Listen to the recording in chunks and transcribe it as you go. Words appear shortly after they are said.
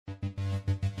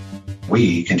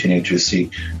we continue to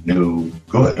seek new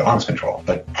good arms control.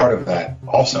 But part of that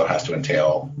also has to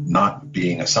entail not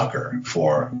being a sucker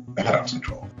for bad arms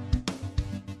control.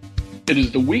 It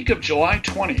is the week of July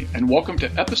 20, and welcome to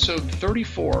episode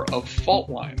 34 of Fault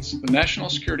Lines, the National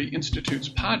Security Institute's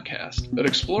podcast that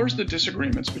explores the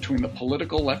disagreements between the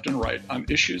political left and right on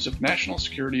issues of national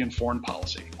security and foreign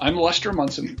policy. I'm Lester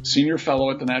Munson, Senior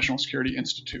Fellow at the National Security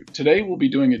Institute. Today we'll be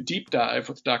doing a deep dive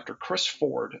with Dr. Chris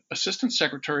Ford, Assistant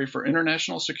Secretary for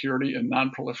International Security and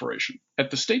Nonproliferation.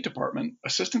 At the State Department,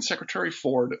 Assistant Secretary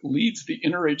Ford leads the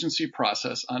interagency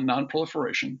process on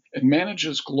nonproliferation and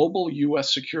manages global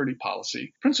U.S. security policy,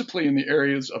 principally in the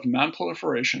areas of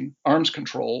nonproliferation, arms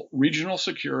control, regional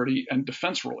security, and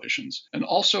defense relations, and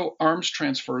also arms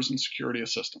transfers and security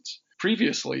assistance.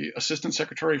 Previously, Assistant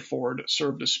Secretary Ford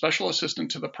served as Special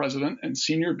Assistant to the President and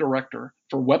Senior Director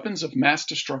for Weapons of Mass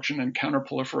Destruction and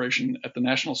Counterproliferation at the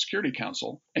National Security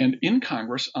Council, and in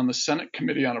Congress on the Senate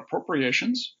Committee on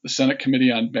Appropriations, the Senate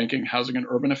Committee on Banking, Housing, and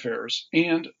Urban Affairs,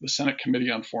 and the Senate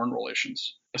Committee on Foreign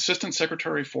Relations. Assistant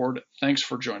Secretary Ford, thanks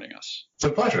for joining us. It's a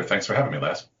pleasure. Thanks for having me,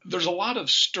 Les. There's a lot of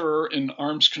stir in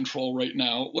arms control right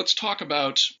now. Let's talk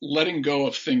about letting go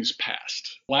of things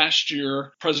past. Last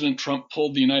year, President Trump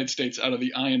pulled the United States out of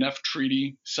the INF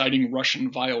Treaty, citing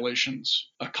Russian violations.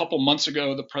 A couple months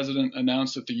ago, the president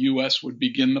announced that the U.S. would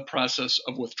begin the process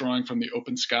of withdrawing from the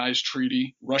Open Skies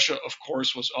Treaty. Russia, of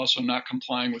course, was also not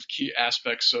complying with key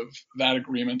aspects of that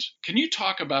agreement. Can you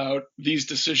talk about these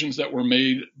decisions that were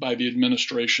made by the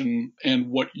administration and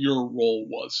what your role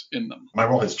was in them? My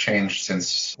role has changed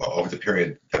since, over the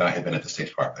period that I had been at the State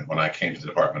Department. When I came to the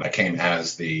department, I came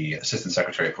as the Assistant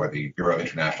Secretary for the Bureau of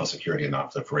International Security and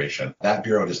Nonproliferation. That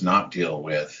bureau does not deal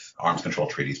with arms control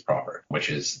treaties proper, which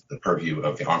is the purview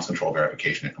of the Arms Control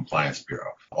Verification and Compliance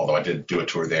Bureau. Although I did do a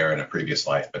tour there in a previous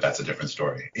life, but that's a different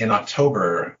story. In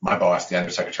October, my boss, the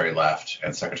Undersecretary, left,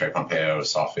 and Secretary Pompeo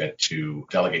saw fit to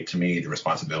delegate to me the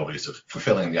responsibilities of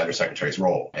fulfilling the Undersecretary's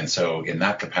role. And so in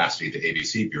that capacity, the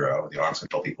ABC Bureau, the arms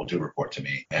control people, do report to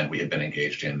me, and we have been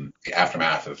engaged in the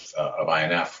aftermath of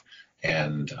INF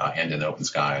and in the Open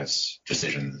Skies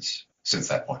decisions since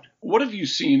that point. What have you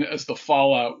seen as the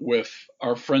fallout with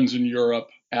our friends in Europe,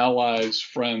 allies,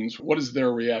 friends? What has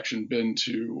their reaction been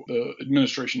to the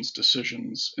administration's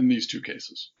decisions in these two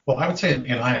cases? Well, I would say in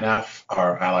INF,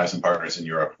 our allies and partners in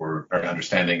Europe were very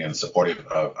understanding and supportive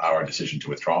of our decision to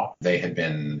withdraw. They had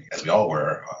been, as we all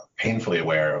were, painfully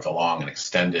aware of the long and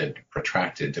extended,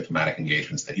 protracted diplomatic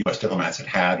engagements that U.S. diplomats had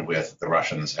had with the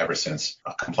Russians ever since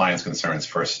compliance concerns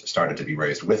first started to be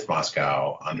raised with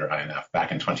Moscow under INF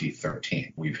back in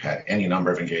 2013. We've had any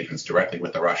number of engagements directly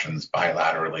with the Russians,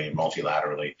 bilaterally,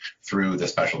 multilaterally, through the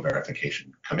Special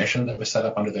Verification Commission that was set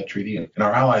up under that treaty. And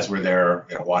our allies were there,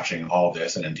 watching all of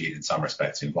this, and indeed, in some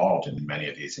respects, involved in many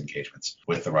of these engagements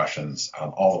with the Russians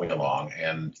all the way along.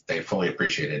 And they fully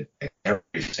appreciated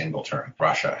every single turn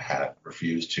Russia had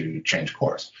refused to change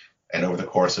course. And over the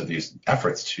course of these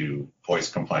efforts to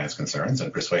voice compliance concerns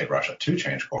and persuade Russia to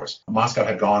change course, Moscow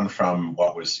had gone from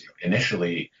what was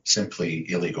initially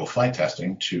simply illegal flight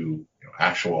testing to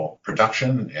actual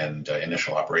production and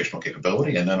initial operational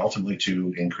capability, and then ultimately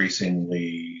to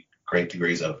increasingly great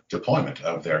degrees of deployment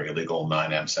of their illegal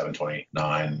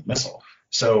 9M729 missile.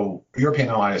 So European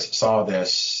allies saw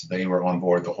this, they were on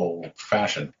board the whole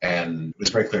fashion, and it was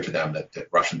very clear to them that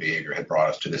Russian behavior had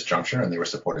brought us to this juncture, and they were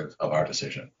supportive of our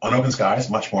decision. On Open Skies,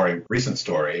 much more a recent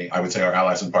story, I would say our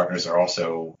allies and partners are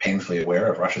also painfully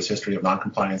aware of Russia's history of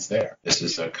noncompliance there. This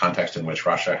is a context in which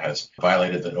Russia has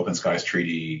violated the Open Skies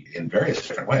Treaty in various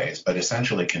different ways, but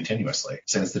essentially continuously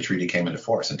since the treaty came into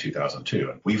force in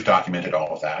 2002. And we've documented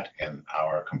all of that in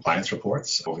our compliance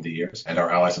reports over the years, and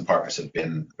our allies and partners have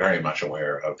been very much aware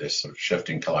of this sort of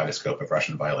shifting kaleidoscope of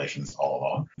Russian violations all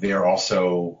along. They are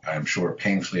also, I'm sure,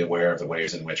 painfully aware of the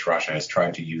ways in which Russia has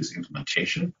tried to use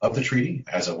implementation of the treaty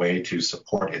as a way to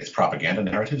support its propaganda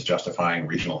narratives justifying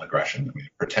regional aggression.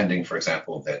 Pretending, for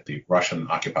example, that the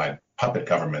Russian-occupied puppet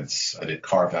governments that it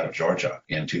carved out of Georgia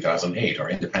in 2008 are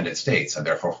independent states and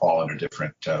therefore fall under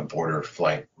different border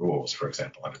flight rules, for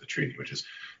example, under the treaty, which is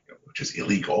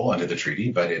illegal under the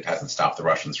treaty, but it hasn't stopped the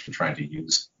Russians from trying to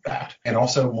use that. And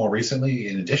also more recently,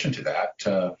 in addition to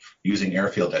that, using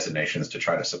airfield designations to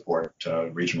try to support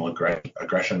regional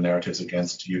aggression narratives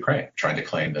against Ukraine, trying to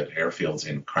claim that airfields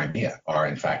in Crimea are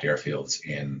in fact airfields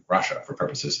in Russia for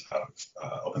purposes of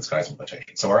Open Skies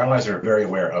implementation. So our allies are very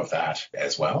aware of that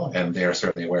as well, and they are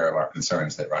certainly aware of our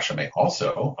concerns that Russia may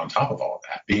also, on top of all of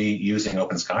that, be using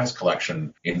Open Skies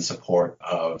collection in support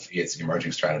of its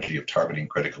emerging strategy of targeting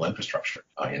critical infrastructure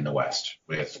in the West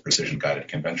with precision-guided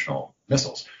conventional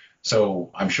missiles.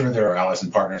 So I'm sure there are allies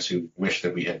and partners who wish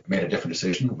that we had made a different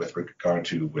decision with regard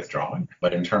to withdrawing.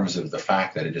 But in terms of the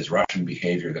fact that it is Russian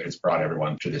behavior that has brought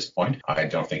everyone to this point, I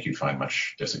don't think you'd find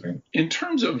much disagreement. In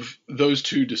terms of those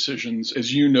two decisions,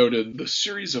 as you noted, the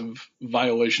series of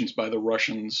violations by the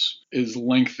Russians is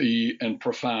lengthy and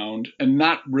profound and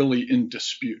not really in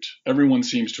dispute. Everyone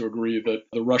seems to agree that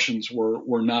the Russians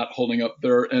were not holding up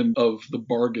their end of the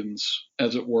bargains,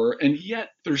 as it were. And yet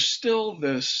there's still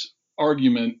this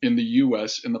argument in the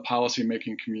U.S. in the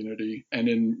policymaking community and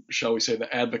in, shall we say,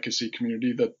 the advocacy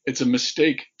community that it's a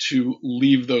mistake to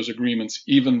leave those agreements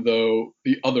even though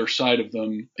the other side of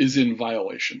them is in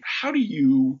violation. How do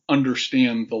you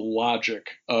understand the logic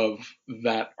of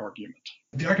that argument?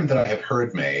 The argument that I have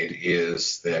heard made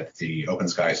is that the Open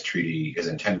Skies Treaty is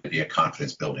intended to be a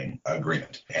confidence-building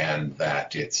agreement, and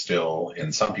that it still,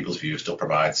 in some people's view, still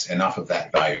provides enough of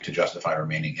that value to justify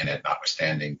remaining in it,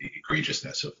 notwithstanding the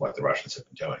egregiousness of what the Russians have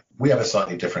been doing. We have a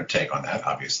slightly different take on that,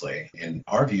 obviously. In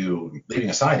our view, leaving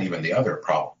aside even the other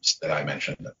problems that I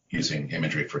mentioned, using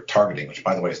imagery for targeting, which,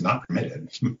 by the way, is not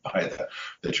permitted by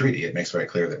the treaty, it makes very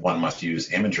clear that one must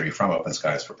use imagery from Open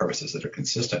Skies for purposes that are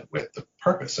consistent with the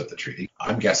purpose of the treaty.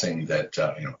 I'm guessing that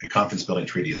a confidence-building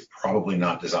treaty is probably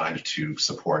not designed to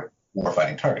support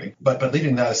warfighting targeting. But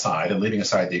leaving that aside and leaving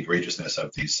aside the egregiousness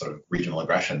of these sort of regional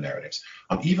aggression narratives,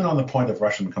 even on the point of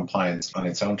Russian compliance on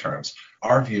its own terms,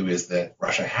 our view is that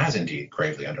Russia has indeed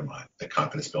gravely undermined the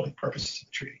confidence-building purposes of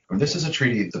the treaty. This is a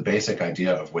treaty, the basic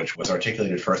idea of which was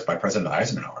articulated first by President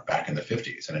Eisenhower back in the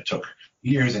 50s, and it took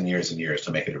years and years and years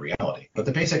to make it a reality. But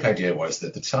the basic idea was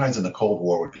that the sides in the Cold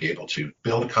War would be able to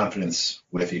build confidence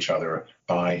with each other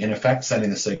by, in effect, sending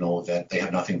the signal that they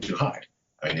have nothing to hide.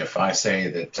 I mean, if I say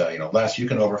that, Les, you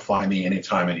can overfly me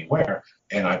anytime, anywhere,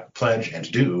 and I pledge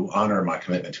and do honor my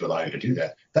commitment to allow you to do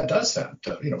that, that does send,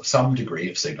 some degree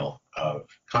of signal of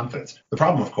confidence. The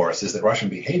problem, of course, is that Russian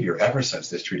behavior ever since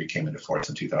this treaty came into force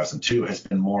in 2002 has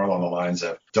been more along the lines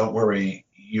of, don't worry,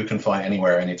 you can fly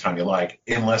anywhere, anytime you like,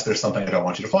 unless there's something I don't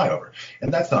want you to fly over.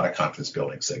 And that's not a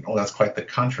confidence-building signal. That's quite the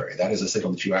contrary. That is a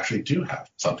signal that you actually do have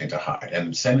something to hide.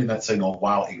 And sending that signal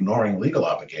while ignoring legal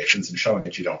obligations and showing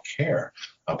that you don't care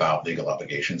about legal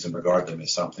obligations and regard them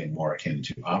as something more akin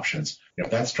to options,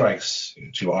 that strikes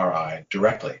to our eye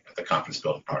directly at the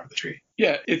confidence-building part of the treaty.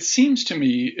 Yeah, it seems to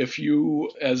me if you,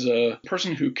 as a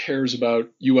person who cares about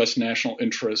U.S. national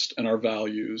interest and our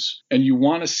values, and you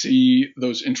want to see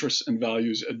those interests and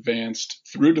values advanced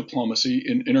through diplomacy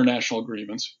in international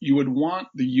agreements, you would want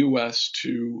the U.S.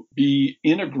 to be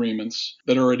in agreements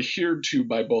that are adhered to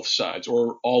by both sides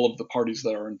or all of the parties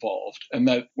that are involved. And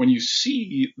that when you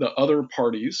see the other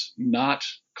parties not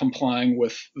complying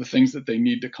with the things that they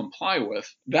need to comply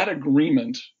with, that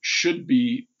agreement should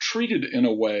be treated in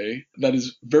a way that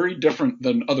is very different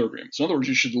than other agreements. In other words,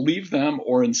 you should leave them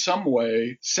or in some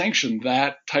way sanction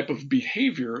that type of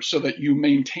behavior so that you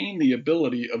maintain the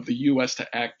ability of the U.S.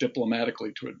 to act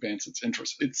diplomatically to advance its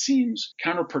interests. It seems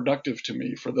counterproductive to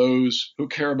me for those who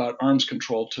care about arms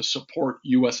control to support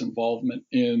U.S. involvement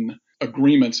in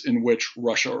agreements in which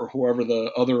Russia or whoever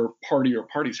the other party or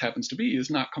parties happens to be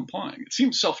is not complying. It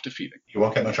seems self-defeating. You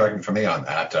won't get much argument from me on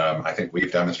that. I think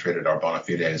we've demonstrated our bona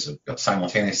fides of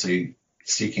simultaneously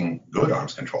seeking good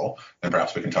arms control, and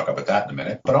perhaps we can talk about that in a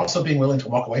minute, but also being willing to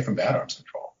walk away from bad arms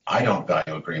control. I don't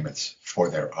value agreements for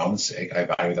their own sake. I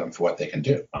value them for what they can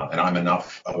do. And I'm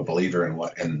enough of a believer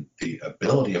in the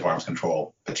ability of arms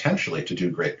control potentially to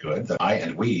do great good that I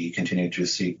and we continue to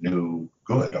seek new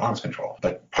good arms control.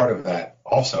 But part of that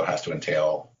also has to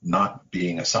entail not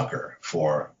being a sucker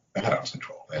for bad arms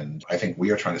control. And I think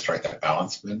we are trying to strike that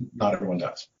balance, and not everyone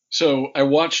does. So I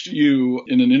watched you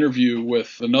in an interview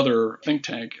with another think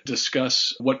tank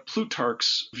discuss what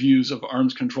Plutarch's views of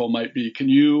arms control might be. Can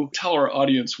you tell our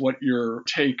audience what your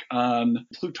take on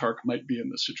Plutarch might be in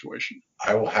this situation?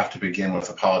 I will have to begin with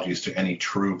apologies to any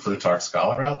true Plutarch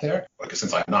scholar out there, because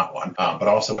since I'm not one, but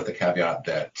also with the caveat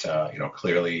that,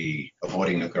 clearly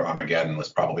avoiding nuclear Armageddon was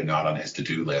probably not on his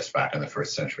to-do list back in the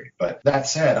first century. But that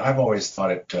said, I've always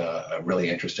thought it a really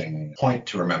interesting point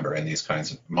to remember in these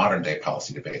kinds of modern day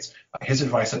policy debates. His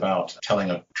advice about telling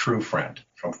a true friend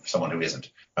from someone who isn't.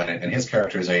 In his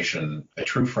characterization, a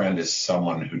true friend is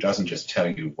someone who doesn't just tell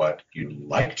you what you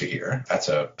like to hear. That's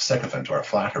a sycophant or a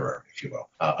flatterer, if you will.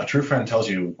 A true friend tells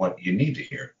you what you need to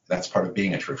hear. That's part of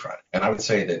being a true friend. And I would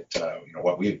say that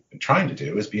what we've been trying to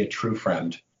do is be a true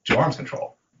friend to arms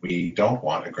control. We don't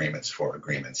want agreements for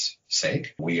agreement's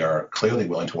sake. We are clearly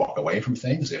willing to walk away from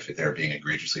things if they're being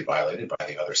egregiously violated by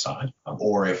the other side,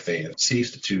 or if they have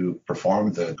ceased to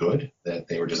perform the good that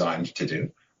they were designed to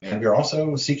do. And we're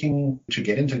also seeking to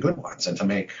get into good ones and to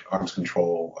make arms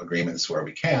control agreements where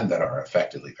we can that are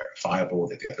effectively verifiable,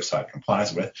 that the other side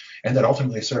complies with, and that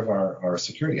ultimately serve our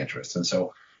security interests. And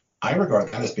so I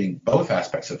regard that as being both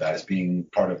aspects of that as being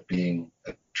part of being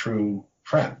a true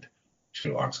friend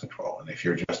to arms control. And if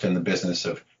you're just in the business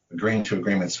of agreeing to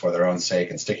agreements for their own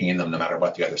sake and sticking in them no matter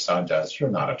what the other side does,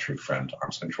 you're not a true friend to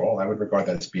arms control. I would regard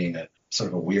that as being a sort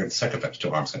of a weird sycophant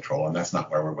to arms control, and that's not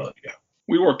where we're willing to go.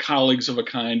 We were colleagues of a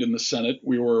kind in the Senate.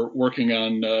 We were working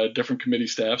on different committee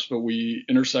staffs, but we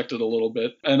intersected a little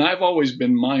bit. And I've always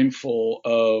been mindful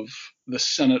of the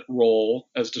Senate role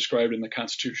as described in the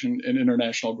Constitution in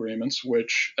international agreements,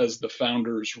 which, as the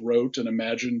founders wrote and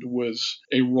imagined, was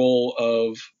a role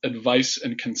of advice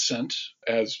and consent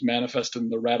as manifested in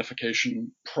the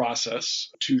ratification process,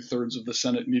 2/3 of the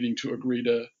Senate needing to agree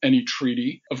to any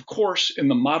treaty. Of course, in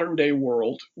the modern day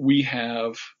world, we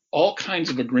have all kinds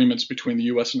of agreements between the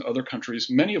U.S. and other countries,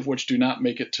 many of which do not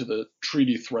make it to the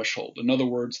treaty threshold. In other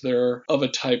words, they're of a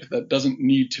type that doesn't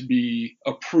need to be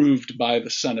approved by the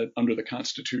Senate under the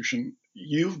Constitution.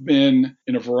 You've been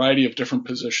in a variety of different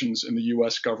positions in the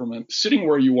U.S. government. Sitting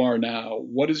where you are now,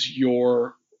 what is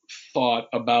your thought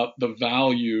about the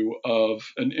value of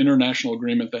an international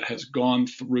agreement that has gone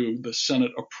through the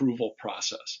Senate approval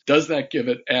process? Does that give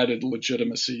it added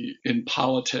legitimacy in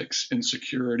politics, in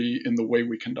security, in the way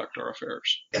we conduct our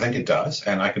affairs? I think it does,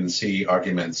 and I can see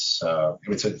arguments.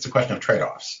 It's a question of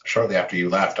trade-offs. Shortly after you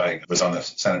left, I was on the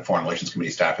Senate Foreign Relations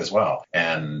Committee staff as well,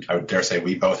 and I would dare say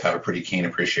we both have a pretty keen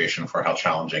appreciation for how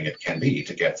challenging it can be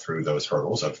to get through those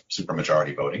hurdles of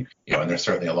supermajority voting. And there's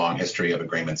certainly a long history of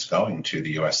agreements going to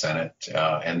the U.S. Senate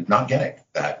and not getting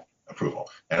that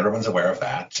approval. And everyone's aware of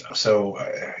that. So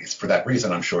it's for that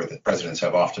reason, I'm sure that presidents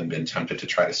have often been tempted to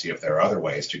try to see if there are other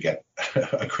ways to get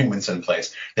agreements in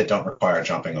place that don't require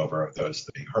jumping over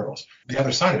the big hurdles. The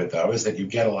other side of it, though, is that you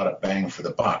get a lot of bang for the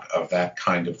buck of that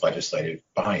kind of legislative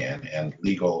buy-in and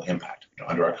legal impact.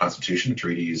 Under our Constitution,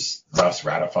 treaties thus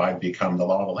ratified become the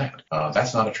law of the land.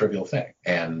 That's not a trivial thing.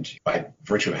 And by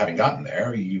virtue of having gotten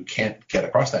there, you can't get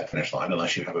across that finish line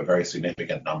unless you have a very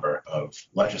significant number of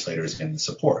legislators in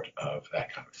support of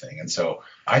that kind of thing. And so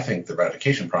I think the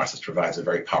ratification process provides a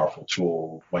very powerful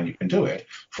tool when you can do it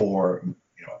for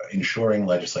ensuring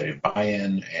legislative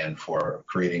buy-in and for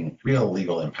creating real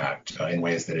legal impact in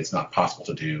ways that it's not possible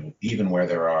to do, even where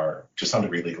there are, to some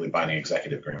degree, legally binding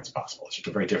executive agreements possible. It's just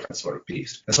a very different sort of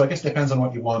beast. And so I guess it depends on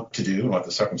what you want to do and what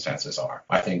the circumstances are.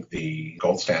 I think the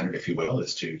gold standard, if you will,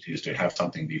 is to have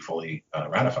something be fully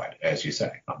ratified, as you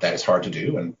say. That is hard to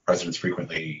do, and presidents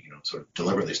frequently sort of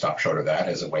deliberately stop short of that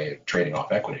as a way of trading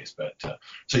off equities. But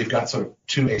so you've got sort of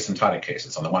two asymptotic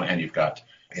cases. On the one hand, you've got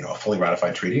a fully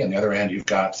ratified treaty. On the other hand, you've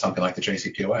got something like the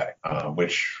JCPOA,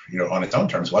 which, on its own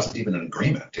terms wasn't even an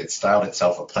agreement. It styled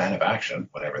itself a plan of action,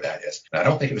 whatever that is. And I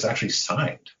don't think it was actually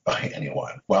signed by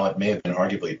anyone. While it may have been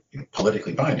arguably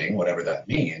politically binding, whatever that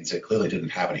means, it clearly didn't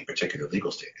have any particular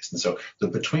legal status. And so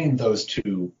between those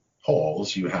two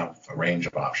poles, you have a range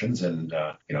of options, and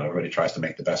everybody tries to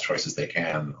make the best choices they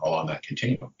can along that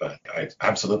continuum. But I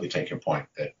absolutely take your point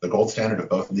that the gold standard of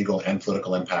both legal and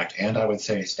political impact, and I would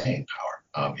say staying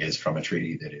power, is from a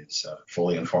treaty that is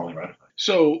fully and formally ratified.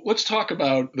 So let's talk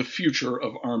about the future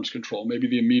of arms control, maybe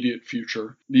the immediate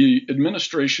future. The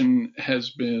administration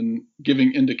has been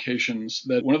giving indications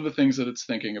that one of the things that it's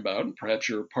thinking about, and perhaps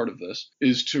you're part of this,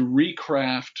 is to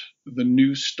recraft the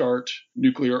New START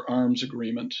nuclear arms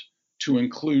agreement to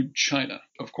include China.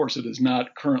 Of course, it is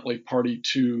not currently party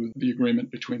to the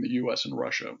agreement between the U.S. and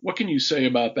Russia. What can you say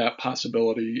about that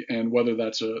possibility and whether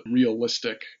that's a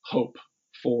realistic hope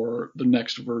for the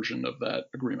next version of that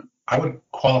agreement? I would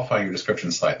qualify your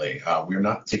description slightly. We're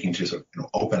not seeking to sort of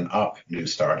open up New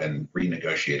START and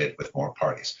renegotiate it with more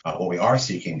parties. What we are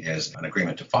seeking is an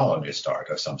agreement to follow New START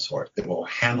of some sort that will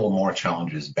handle more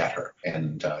challenges better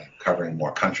and covering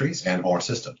more countries and more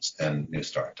systems than New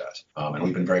START does. And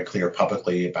we've been very clear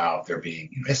publicly about there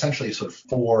being essentially sort of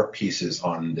 4 pieces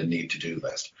on the need-to-do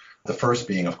list. The first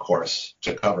being, of course,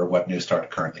 to cover what New START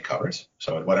currently covers.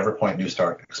 So at whatever point New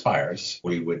START expires,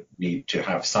 we would need to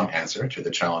have some answer to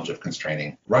the challenge of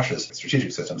constraining Russia's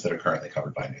strategic systems that are currently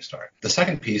covered by New START. The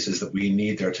second piece is that we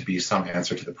need there to be some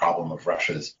answer to the problem of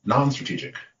Russia's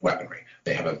non-strategic weaponry.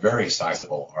 They have a very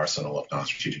sizable arsenal of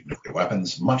non-strategic nuclear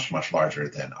weapons, much, much larger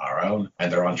than our own,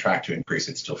 and they're on track to increase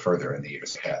it still further in the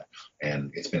years ahead.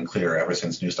 And it's been clear ever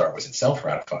since New START was itself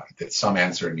ratified that some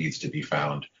answer needs to be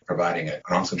found, providing an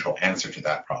arms control answer to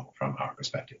that problem from our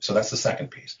perspective. So that's the second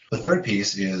piece. The third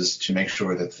piece is to make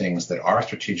sure that things that are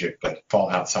strategic but fall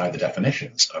outside the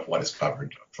definitions of of what is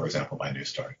covered, for example, by New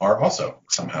START, are also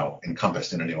somehow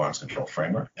encompassed in a new arms control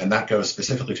framework. And that goes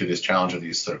specifically to this challenge of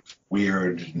these sort of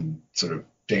weird and sort of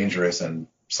dangerous and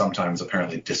sometimes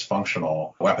apparently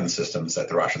dysfunctional weapon systems that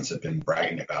the Russians have been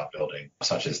bragging about building,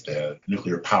 such as the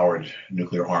nuclear-powered,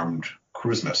 nuclear-armed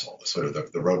cruise missile, sort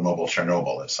of the road mobile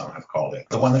Chernobyl, as some have called it,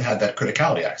 the one that had that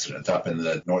criticality accident up in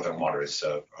the northern waters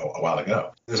a while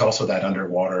ago. There's also that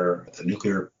underwater, the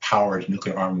nuclear-powered,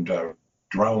 nuclear-armed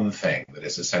drone thing that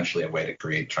is essentially a way to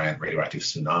create giant radioactive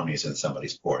tsunamis in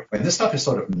somebody's port. I mean, this stuff is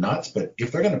sort of nuts, but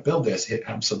if they're going to build this, it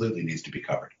absolutely needs to be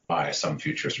covered by some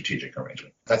future strategic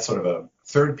arrangement. That's sort of a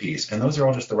third piece, and those are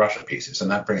all just the Russia pieces.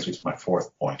 And that brings me to my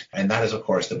fourth point. And that is, of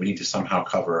course, that we need to somehow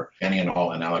cover any and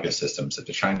all analogous systems that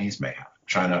the Chinese may have.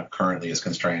 China currently is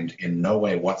constrained in no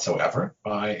way whatsoever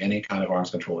by any kind of arms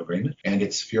control agreement, and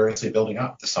it's furiously building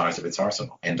up the size of its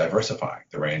arsenal and diversifying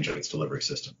the range of its delivery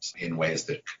systems in ways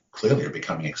that clearly are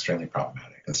becoming extremely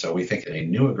problematic. And so we think that a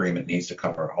new agreement needs to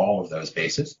cover all of those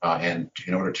bases. And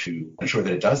in order to ensure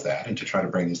that it does that and to try to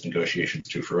bring these negotiations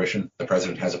to fruition, the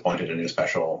president has appointed a new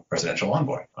special presidential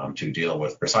envoy to deal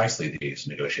with precisely these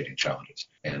negotiating challenges.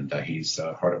 And he's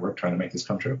hard at work trying to make this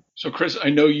come true. So, Chris, I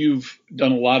know you've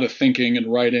done a lot of thinking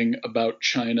and writing about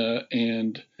China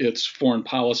and its foreign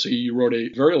policy. You wrote a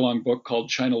very long book called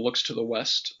China Looks to the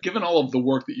West. Given all of the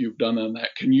work that you've done on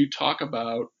that, can you talk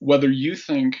about whether you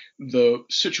think the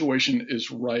situation is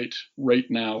right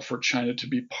now for China to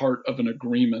be part of an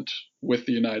agreement with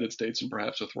the United States and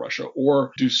perhaps with Russia,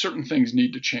 or do certain things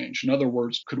need to change? In other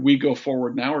words, could we go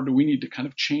forward now, or do we need to kind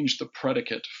of change the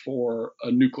predicate for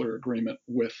a nuclear agreement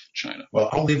with China? Well,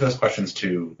 I'll leave those questions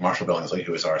to Marshall Billingsley,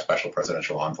 who is our special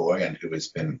presidential envoy and who has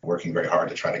been working very hard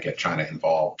to try to get China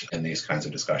involved in these kinds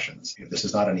of discussions. This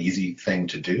is not an easy thing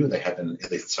to do. They have been,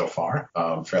 at least so far,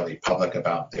 fairly public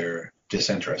about their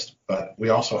disinterest. But we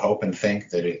also hope and think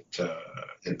that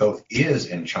it both is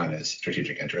in China's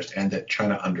strategic interest and that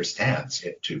China understands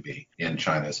it to be in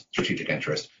China's strategic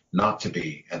interest not to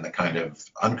be in the kind of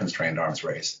unconstrained arms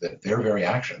race that their very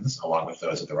actions, along with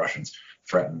those of the Russians,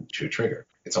 threaten to trigger.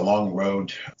 It's a long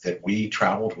road that we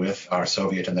traveled with our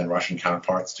Soviet and then Russian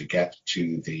counterparts to get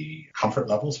to the comfort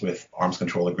levels with arms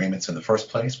control agreements in the first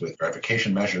place, with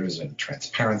verification measures and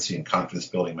transparency and confidence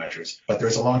building measures. But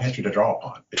there's a long history to draw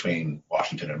upon between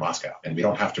Washington and Moscow. And we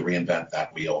don't have to reinvent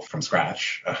that wheel from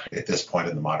scratch at this point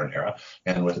in the modern era.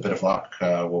 And with a bit of luck,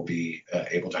 we'll be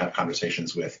able to have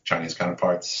conversations with Chinese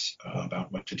counterparts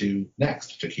about what to do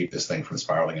next to keep this thing from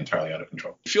spiraling entirely out of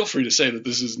control. Feel free to say that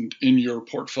this isn't in your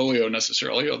portfolio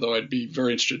necessarily, although I'd be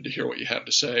very interested to hear what you have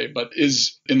to say, but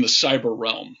is in the cyber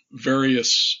realm.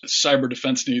 Various cyber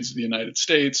defense needs of the United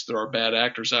States. There are bad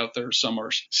actors out there. Some are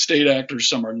state actors,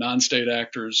 some are non-state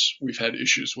actors. We've had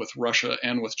issues with Russia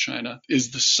and with China.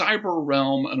 Is the cyber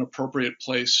realm an appropriate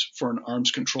place for an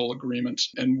arms control agreement?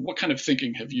 And what kind of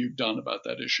thinking have you done about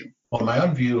that issue? Well, in my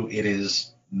own view, it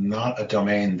is not a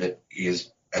domain that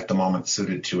is at the moment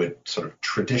suited to a sort of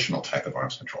traditional type of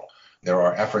arms control. There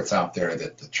are efforts out there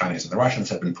that the Chinese and the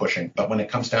Russians have been pushing, but when it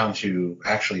comes down to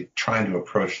actually trying to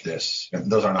approach this, and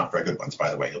those are not very good ones, by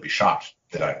the way, you'll be shocked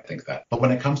that I think that. But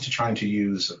when it comes to trying to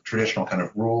use traditional kind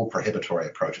of rule prohibitory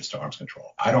approaches to arms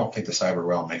control, I don't think the cyber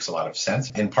realm makes a lot of sense,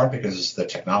 in part because the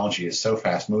technology is so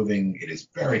fast moving, it is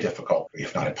very difficult,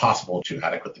 if not impossible, to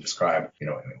adequately describe,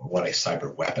 what a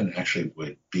cyber weapon actually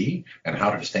would be and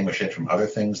how to distinguish it from other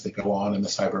things that go on in the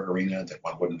cyber arena that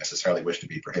one wouldn't necessarily wish to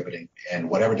be prohibiting. And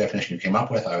whatever definition you came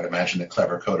up with, I would imagine that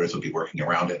clever coders would be working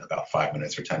around it about 5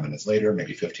 minutes or 10 minutes later,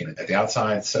 maybe 15 at the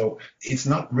outside. So it's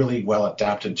not really well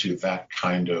adapted to that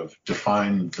kind of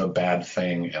define the bad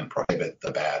thing and prohibit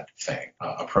the bad thing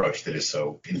approach that is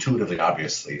so intuitively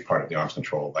obviously part of the arms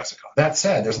control lexicon. That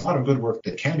said, there's a lot of good work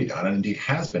that can be done and indeed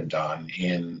has been done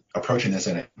in approaching this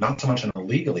in not so much in a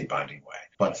legally binding way,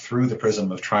 but through the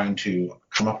prism of trying to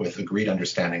come up with agreed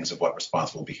understandings of what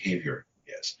responsible behavior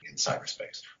is in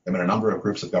cyberspace. There have been a number of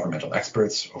groups of governmental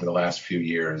experts over the last few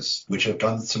years which have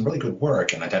done some really good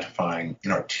work in identifying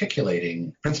and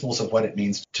articulating principles of what it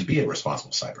means to be a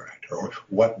responsible cyber actor or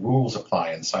what rules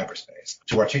apply in cyberspace.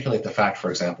 To articulate the fact,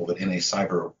 for example, that in a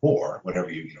cyber war,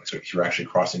 whatever so if you're actually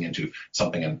crossing into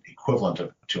something equivalent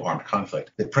to armed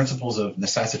conflict, the principles of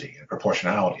necessity and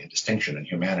proportionality and distinction and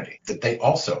humanity, that they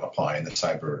also apply in the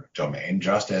cyber domain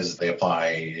just as they apply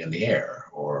in the air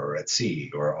or at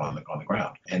sea or on the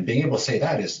ground. And being able to say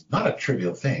that is not a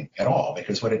trivial thing at all,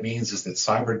 because what it means is that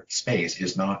cyberspace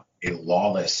is not a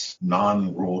lawless,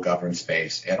 non-rule governed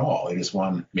space at all. It is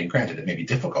one, granted, it may be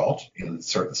difficult in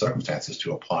certain circumstances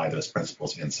to apply those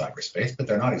principles in cyberspace, but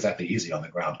they're not exactly easy on the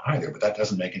ground either. But that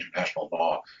doesn't make international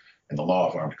law and the law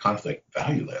of armed conflict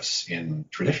valueless in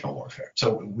traditional warfare.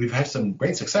 So we've had some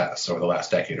great success over the last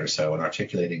decade or so in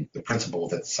articulating the principle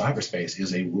that cyberspace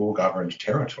is a rule-governed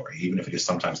territory, even if it is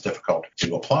sometimes difficult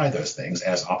to apply those things,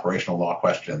 as operational law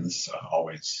questions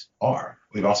always are.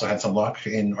 We've also had some luck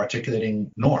in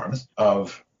articulating norms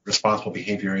of responsible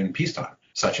behavior in peacetime,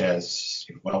 such as,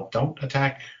 well, don't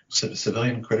attack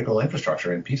civilian critical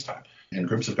infrastructure in peacetime. And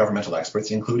groups of governmental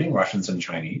experts, including Russians and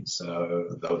Chinese,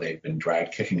 though they've been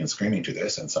dragged kicking and screaming to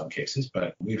this in some cases,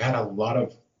 but we've had a lot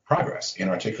of progress in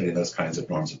articulating those kinds of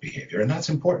norms of behavior. And that's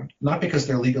important, not because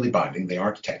they're legally binding, they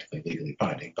aren't technically legally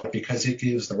binding, but because it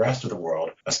gives the rest of the world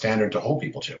a standard to hold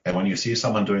people to. And when you see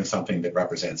someone doing something that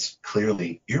represents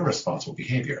clearly irresponsible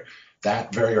behavior,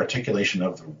 that very articulation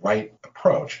of the right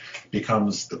approach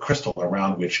becomes the crystal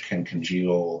around which can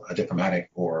congeal a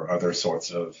diplomatic or other sorts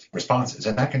of responses.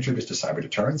 And that contributes to cyber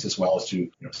deterrence as well as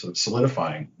to sort of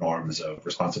solidifying norms of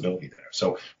responsibility there.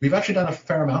 So we've actually done a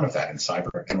fair amount of that in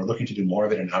cyber, and we're looking to do more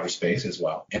of it in outer space as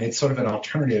well. And it's sort of an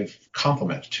alternative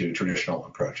complement to traditional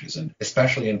approaches, and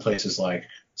especially in places like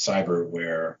cyber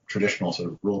where traditional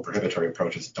sort of rule prohibitory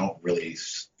approaches don't really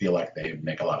feel like they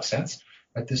make a lot of sense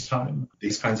at this time.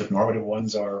 These kinds of normative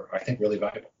ones are, I think, really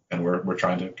valuable, and we're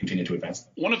trying to continue to advance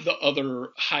them. One of the other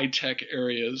high-tech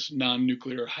areas,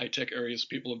 non-nuclear high-tech areas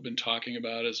people have been talking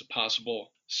about as a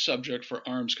possible subject for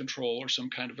arms control or some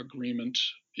kind of agreement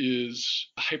is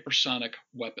hypersonic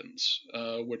weapons,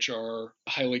 which are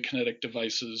highly kinetic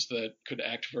devices that could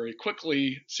act very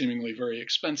quickly, seemingly very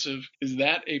expensive. Is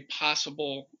that a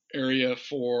possible area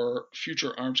for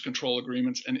future arms control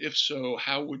agreements? And if so,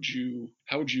 how would you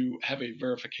have a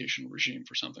verification regime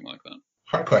for something like that?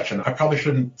 Hard question. I probably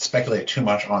shouldn't speculate too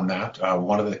much on that.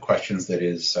 One of the questions that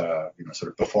is sort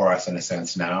of before us in a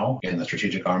sense now in the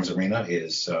strategic arms arena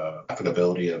is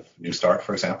applicability of New START,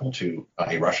 for example, to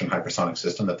a Russian hypersonic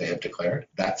system that they have declared.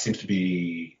 That seems to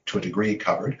be, to a degree,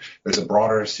 covered. There's a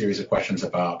broader series of questions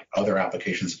about other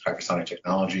applications of hypersonic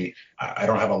technology. I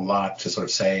don't have a lot to sort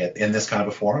of say in this kind of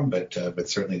a forum, but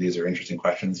certainly these are interesting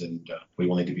questions, and we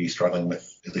will need to be struggling with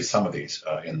at least some of these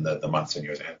in the months and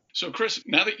years ahead. So, Chris,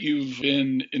 now that you've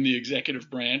been in the executive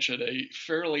branch at a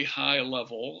fairly high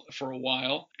level for a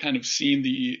while, kind of seen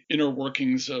the inner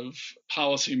workings of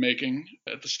policy making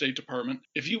at the State Department,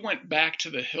 if you went back to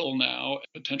the Hill now,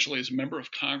 potentially as a member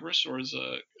of Congress or as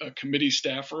a committee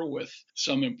staffer with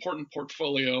some important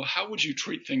portfolio, how would you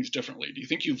treat things differently? Do you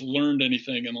think you've learned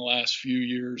anything in the last few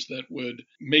years that would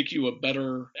make you a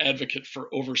better advocate for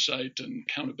oversight and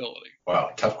accountability?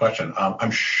 Wow, tough question.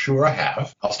 I'm sure I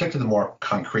have. I'll stick to the more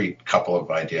concrete couple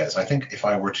of ideas. I think if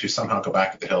I were to somehow go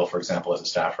back to the Hill, for example, as a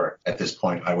staffer at this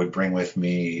point, I would bring with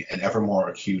me an ever more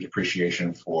acute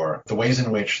appreciation for the ways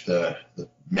in which the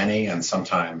many and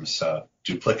sometimes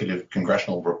duplicative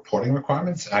congressional reporting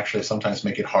requirements actually sometimes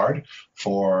make it hard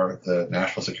for the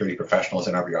national security professionals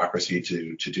in our bureaucracy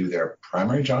to do their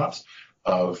primary jobs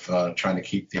of trying to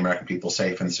keep the American people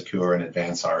safe and secure and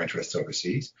advance our interests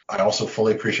overseas. I also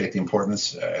fully appreciate the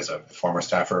importance, as a former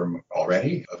staffer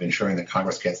already, of ensuring that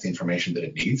Congress gets the information that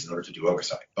it needs in order to do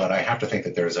oversight. But I have to think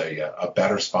that there's a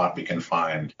better spot we can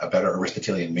find, a better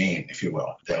Aristotelian mean, if you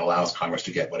will, that allows Congress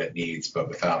to get what it needs, but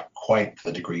without quite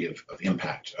the degree of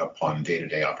impact upon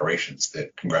day-to-day operations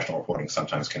that congressional reporting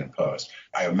sometimes can impose.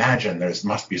 I imagine there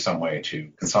must be some way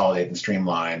to consolidate and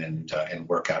streamline and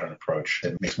work out an approach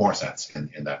that makes more sense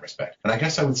in that respect. And I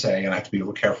guess I would say, and I have to be a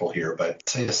little careful here, but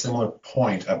say a similar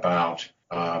point about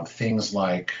things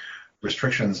like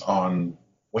restrictions on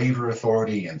waiver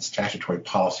authority and statutory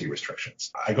policy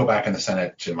restrictions. I go back in the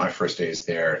Senate to my first days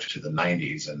there to the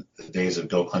 90s and the days of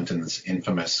Bill Clinton's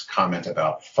infamous comment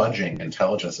about fudging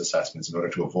intelligence assessments in order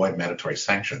to avoid mandatory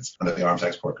sanctions under the Arms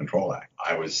Export Control Act.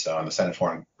 I was on the Senate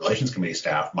Foreign Relations Committee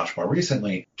staff much more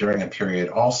recently during a period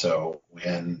also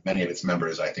when many of its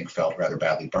members, I think, felt rather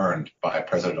badly burned by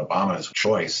President Obama's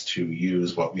choice to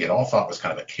use what we had all thought was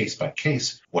kind of a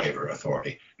case-by-case waiver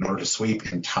authority in order to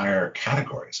sweep entire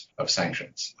categories of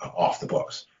sanctions off the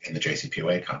books in the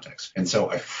JCPOA context. And so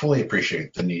I fully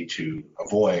appreciate the need to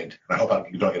avoid, and I hope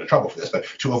you don't get in trouble for this, but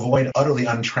to avoid utterly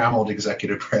untrammeled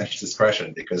executive branch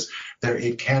discretion, because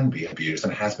it can be abused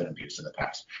and has been abused in the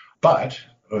past. But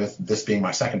with this being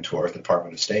my second tour at the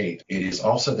Department of State, it is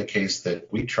also the case that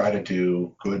we try to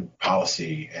do good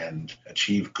policy and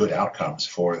achieve good outcomes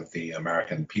for the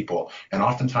American people. And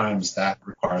oftentimes that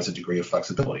requires a degree of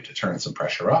flexibility to turn some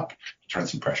pressure up, turn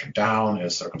some pressure down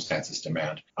as circumstances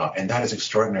demand. And that is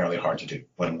extraordinarily hard to do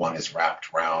when one is wrapped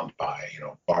around by,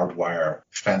 barbed wire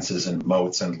fences and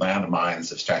moats and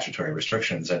landmines of statutory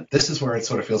restrictions. And this is where it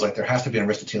sort of feels like there has to be an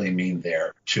Aristotelian mean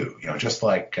there too. Just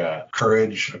like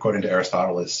courage, according to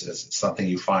Aristotle, is something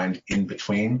you find in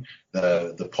between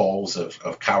the poles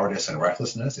of cowardice and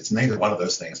recklessness. It's neither one of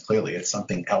those things, clearly. It's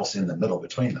something else in the middle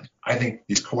between them. I think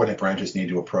these coordinate branches need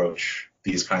to approach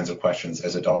these kinds of questions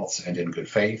as adults and in good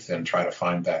faith and try to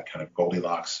find that kind of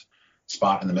Goldilocks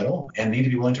spot in the middle, and need to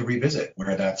be willing to revisit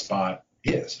where that spot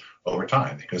is over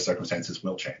time, because circumstances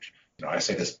will change. I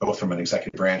say this both from an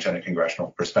executive branch and a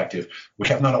congressional perspective. We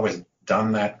have not always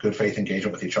done that good faith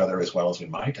engagement with each other as well as we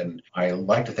might. And I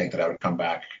like to think that I would come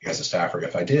back as a staffer,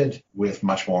 if I did, with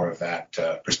much more of that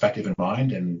perspective in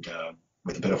mind, and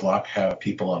with a bit of luck, have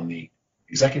people on the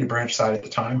executive branch side at the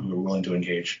time who are willing to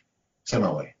engage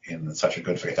similarly in such a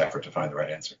good faith effort to find the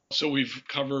right answer. So we've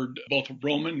covered both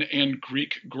Roman and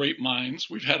Greek great minds.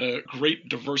 We've had a great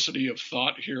diversity of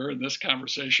thought here in this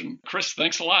conversation. Chris,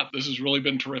 thanks a lot. This has really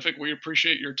been terrific. We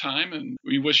appreciate your time, and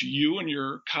we wish you and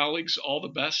your colleagues all the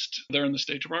best there in the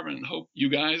State Department, and hope you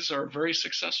guys are very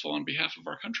successful on behalf of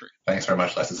our country. Thanks very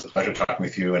much, Les. It's a pleasure talking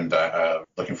with you, and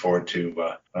looking forward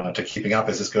to keeping up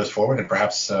as this goes forward, and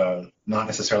perhaps not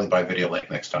necessarily by video link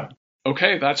next time.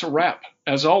 Okay, that's a wrap.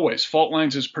 As always, Fault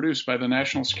Lines is produced by the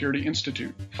National Security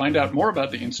Institute. Find out more about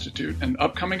the Institute and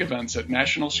upcoming events at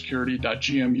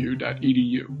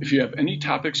nationalsecurity.gmu.edu. If you have any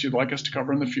topics you'd like us to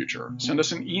cover in the future, send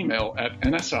us an email at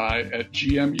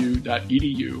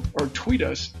nsi@gmu.edu or tweet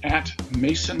us at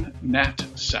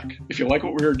MasonNatSec. If you like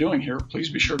what we are doing here,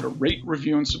 please be sure to rate,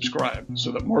 review, and subscribe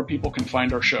so that more people can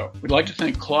find our show. We'd like to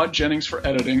thank Claude Jennings for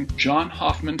editing, John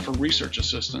Hoffman for research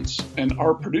assistance, and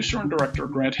our producer and director,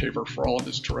 Grant Haver, for all of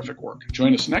his terrific work.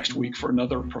 Join us next week for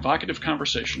another provocative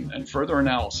conversation and further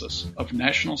analysis of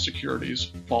national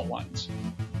security's fault lines.